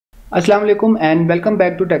Assalamu alaikum and welcome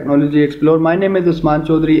back to Technology Explore. My name is Usman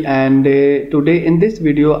Chaudhary and today in this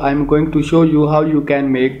video I am going to show you how you can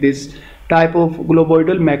make this type of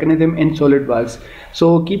globoidal mechanism in SolidWorks.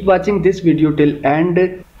 So keep watching this video till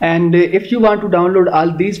end, and if you want to download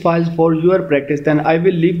all these files for your practice then I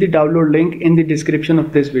will leave the download link in the description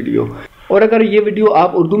of this video. और अगर ये video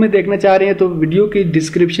आप उर्दू में देखना चाह रहे हैं तो वीडियो की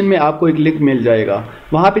डिस्क्रिप्शन में आपको एक लिंक मिल जाएगा,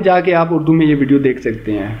 वहाँ पे जाके आप उर्दू में ये वीडियो देख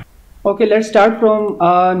सकते हैं. Okay, let's start from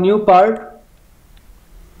a new part.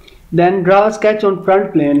 Then draw a sketch on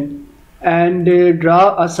front plane and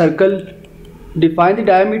draw a circle. Define the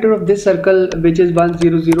diameter of this circle, which is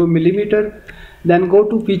 100 millimeter. Then go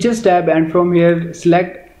to Features tab and from here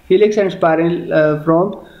select Helix and Spiral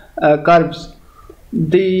from curves.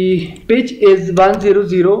 The pitch is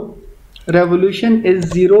 100. Revolution is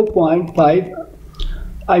 0.5.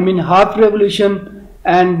 I mean half revolution,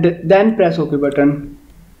 and then press OK button.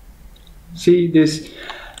 See this.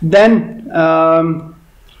 Then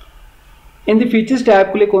in the Features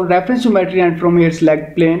tab click on Reference Geometry and from here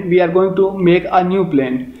select plane. We are going to make a new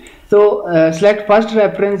plane. So select first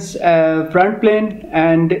reference front plane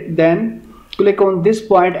and then click on this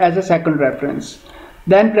point as a second reference.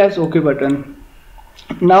 Then press OK button.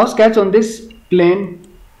 Now sketch on this plane.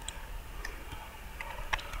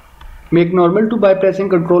 Make normal to by pressing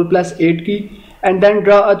Ctrl+8 key and then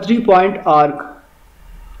draw a 3-point arc.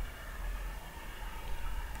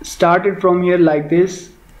 Start it from here like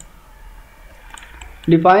this.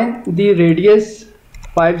 Define the radius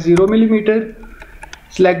 50 millimeter.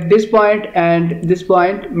 Select this point and this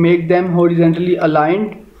point, make them horizontally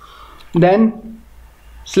aligned. Then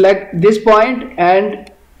select this point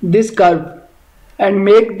and this curve and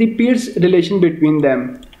make the pierce relation between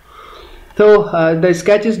them. So the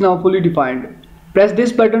sketch is now fully defined. Press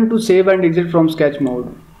this button to save and exit from sketch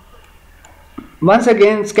mode. Once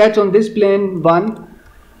again sketch on this plane 1.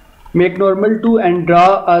 Make normal to and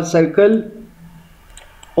draw a circle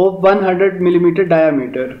of 100 millimeter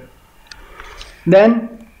diameter.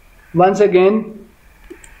 Then once again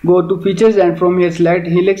go to Features and from here select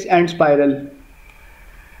Helix and Spiral.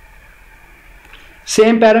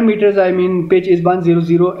 Same parameters, I mean pitch is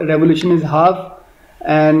 100, revolution is half,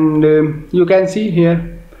 and you can see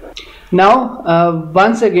here. Now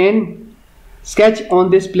once again sketch on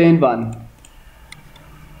this plane 1.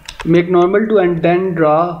 Make normal to and then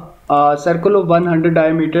draw a circle of 100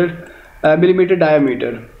 millimeter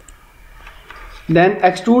diameter. Then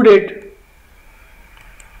extrude it.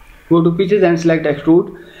 Go to Features and select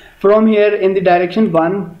Extrude. From here in the direction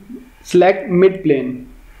 1 select mid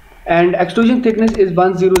plane and extrusion thickness is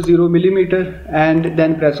 100 millimeter and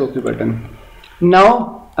then press OK button.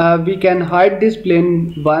 Now we can hide this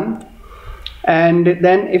plane 1, and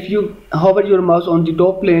then if you hover your mouse on the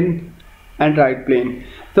top plane and right plane,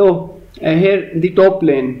 so here the top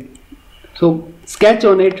plane, so sketch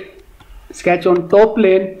on it, sketch on top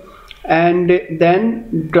plane and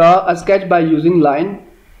then draw a sketch by using line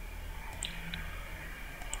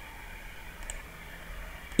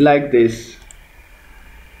like this.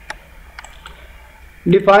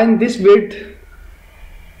 Define this width,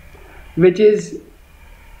 which is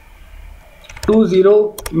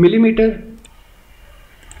 20 millimeter.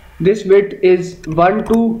 This width is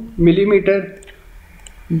 12 millimeter.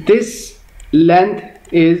 This length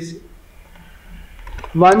is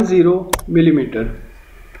 10 millimeter.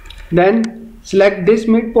 Then select this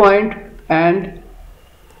midpoint and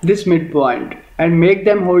this midpoint and make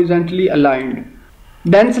them horizontally aligned.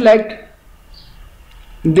 Then select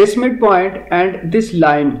this midpoint and this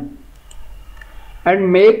line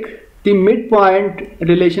and make the midpoint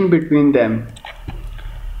relation between them.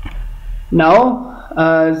 Now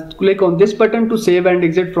click on this button to save and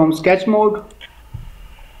exit from sketch mode,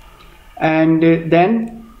 and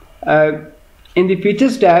then in the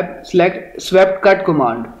Features tab select Swept Cut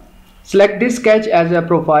command. Select this sketch as a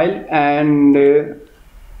profile and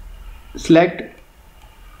select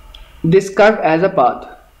this curve as a path,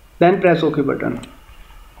 then press OK button.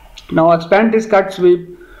 Now expand this cut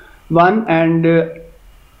sweep 1 and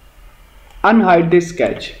unhide this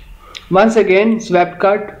sketch. Once again swept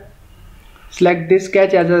cut, select this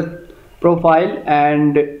sketch as a profile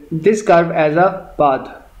and this curve as a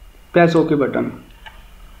path, press OK button.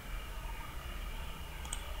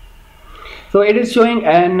 So it is showing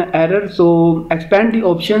an error, so expand the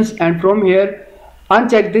options and from here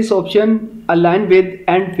uncheck this option align with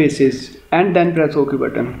end faces and then press OK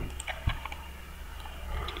button.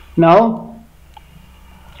 Now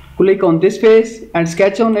click on this face and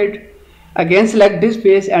sketch on it. Again select this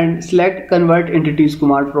face and select Convert Entities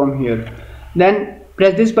command from here. Then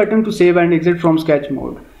press this button to save and exit from sketch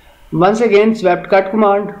mode. Once again swept cut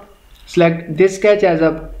command, select this sketch as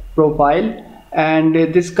a profile and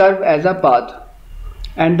this curve as a path,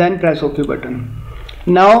 and then press OK button.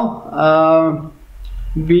 Now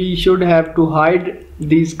we should have to hide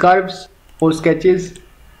these curves or sketches.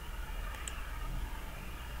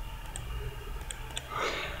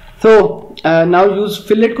 So now use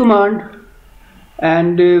fillet command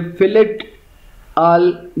and fillet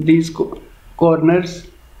all these corners.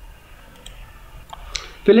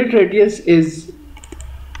 Fillet radius is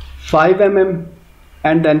 5 mm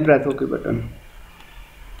and then press OK button.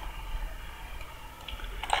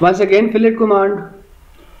 Once again fillet command,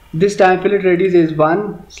 this time fillet radius is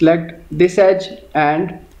 1, select this edge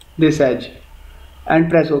and this edge and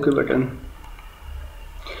press OK button.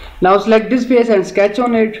 Now select this face and sketch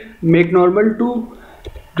on it, make normal to,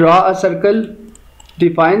 draw a circle,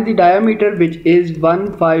 define the diameter which is 15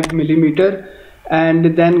 mm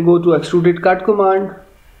and then go to extruded cut command.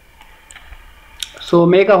 So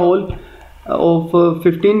make a hole of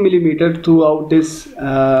 15 mm throughout this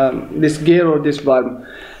this gear or this worm.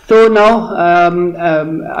 So now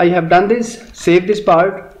I have done this. Save this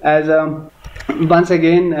part as once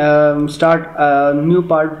again start a new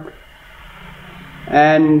part,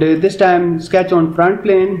 and this time sketch on front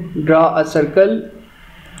plane, draw a circle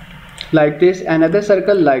like this, another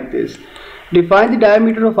circle like this. Define the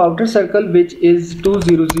diameter of outer circle which is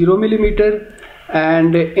 200 mm,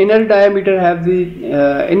 and inner diameter have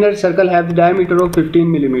the inner circle have the diameter of 15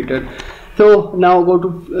 mm. So now go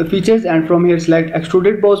to features and from here select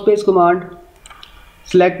extruded boss base command,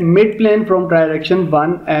 select mid plane from direction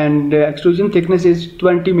 1 and extrusion thickness is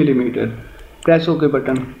 20 mm. Press OK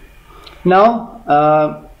button. Now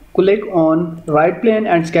click on right plane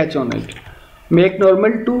and sketch on it. Make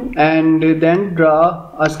normal to and then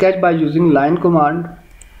draw a sketch by using line command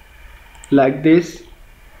like this.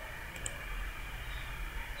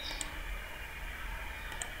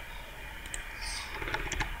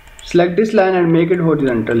 Select this line and make it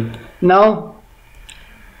horizontal. Now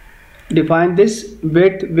define this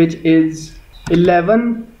width which is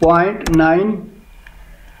 11.9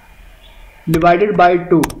 divided by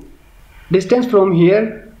 2. Distance from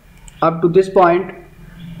here up to this point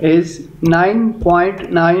is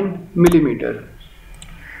 9.9 millimeter.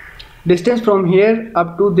 Distance from here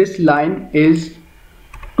up to this line is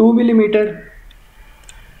 2 millimeter,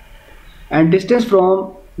 and distance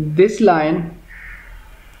from this line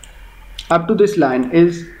up to this line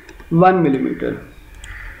is 1 millimeter.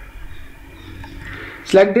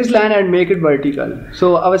 Select this line and make it vertical.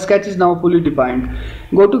 So our sketch is now fully defined.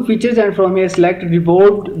 Go to features and from here select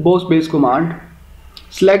revolved boss base command.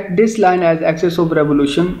 Select this line as axis of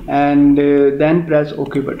revolution and then press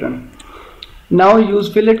OK button. Now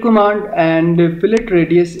use fillet command and fillet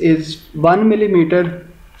radius is 1 millimeter.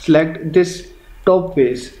 Select this top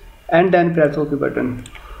face and then press OK button.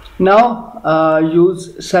 Now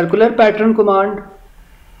use circular pattern command.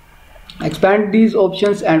 Expand these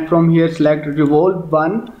options and from here select revolve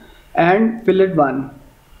 1 and fillet 1.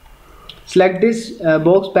 Select this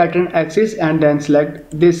box pattern axis and then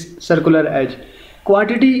select this circular edge.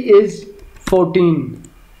 Quantity is 14.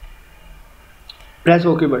 Press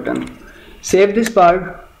OK button. Save this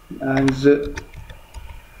part as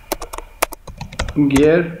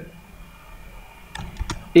gear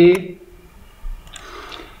A.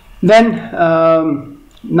 Then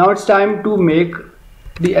now it's time to make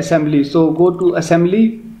the assembly. So go to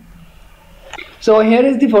assembly. So here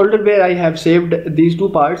is the folder where I have saved these two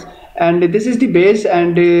parts, and this is the base,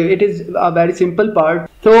 and it is a very simple part.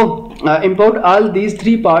 So import all these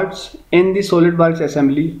three parts in the SolidWorks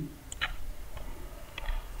assembly.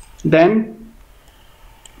 Then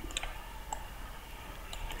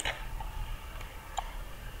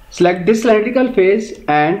select this cylindrical face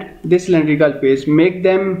and this cylindrical face, make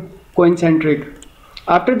them concentric.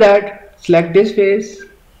 After that select this face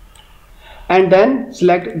and then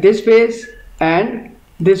select this face and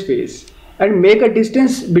this face and make a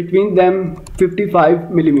distance between them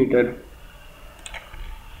 55 millimeter.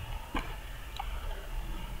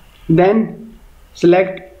 Then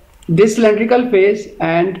select this cylindrical face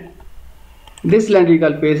and this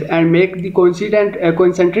cylindrical face and make the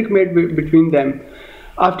concentric made between them.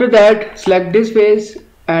 After that select this face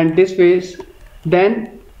and this face,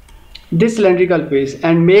 then this cylindrical face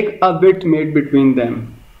and make a width made between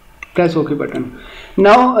them. Press OK button.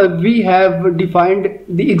 Now we have defined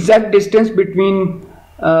the exact distance between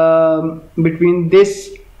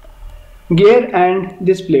this gear and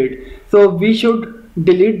this plate. So we should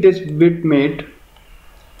delete this width made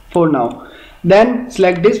for now. Then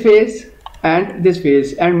select this face and this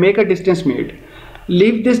face and make a distance made.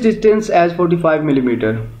 Leave this distance as 45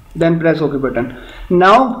 millimeter. Then press OK button.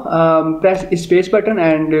 Now press space button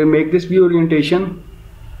and make this view orientation.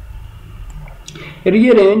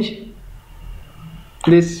 rearrange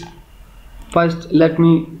this. First let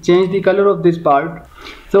me change the color of this part.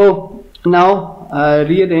 So now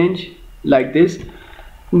rearrange like this.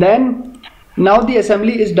 Then now the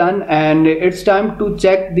assembly is done and it's time to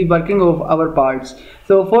check the working of our parts.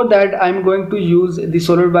 So for that I'm going to use the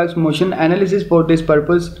SolidWorks motion analysis for this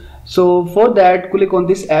purpose. So for that, click on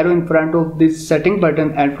this arrow in front of this setting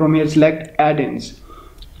button and from here select add-ins,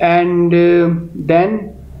 and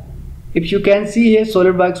then if you can see here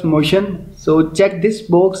SolidWorks motion, so check this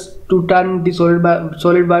box to turn the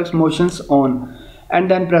SolidWorks motions on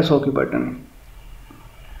and then press OK button.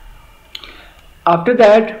 After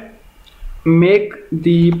that, make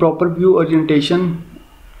the proper view orientation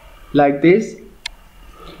like this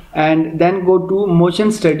and then go to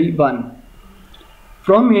motion study 1.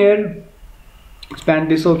 From here expand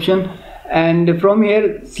this option and from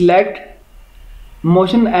here select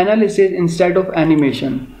motion analysis instead of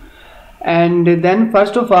animation, and then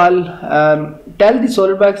first of all tell the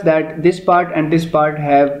SolidWorks that this part and this part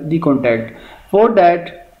have the contact. For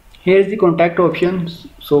that, here is the contact option,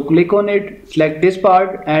 so click on it, select this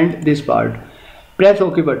part and this part, press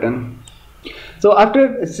OK button. So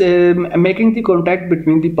after making the contact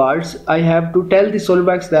between the parts, I have to tell the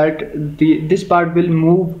SolidWorks that this part will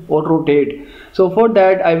move or rotate. So for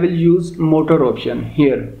that I will use motor option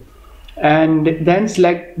here and then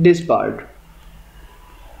select this part.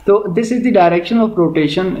 So this is the direction of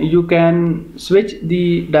rotation. You can switch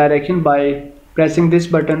the direction by pressing this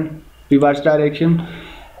button, reverse direction,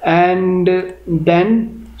 and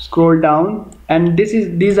then scroll down, and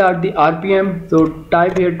these are the RPM. So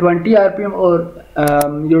type here 20 RPM or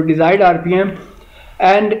your desired RPM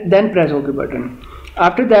and then press OK button.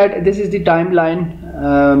 After that, this is the timeline.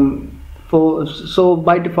 So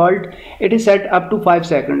by default it is set up to 5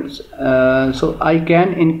 seconds, so I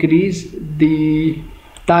can increase the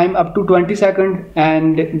time up to 20 seconds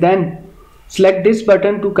and then select this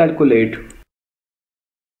button to calculate.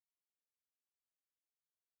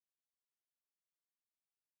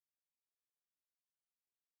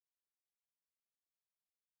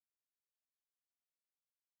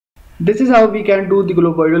 This is how we can do the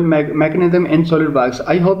globoidal mechanism in SolidWorks.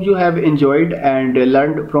 I hope you have enjoyed and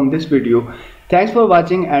learned from this video. Thanks for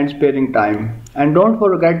watching and sparing time. And don't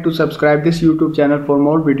forget to subscribe this YouTube channel for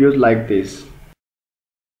more videos like this.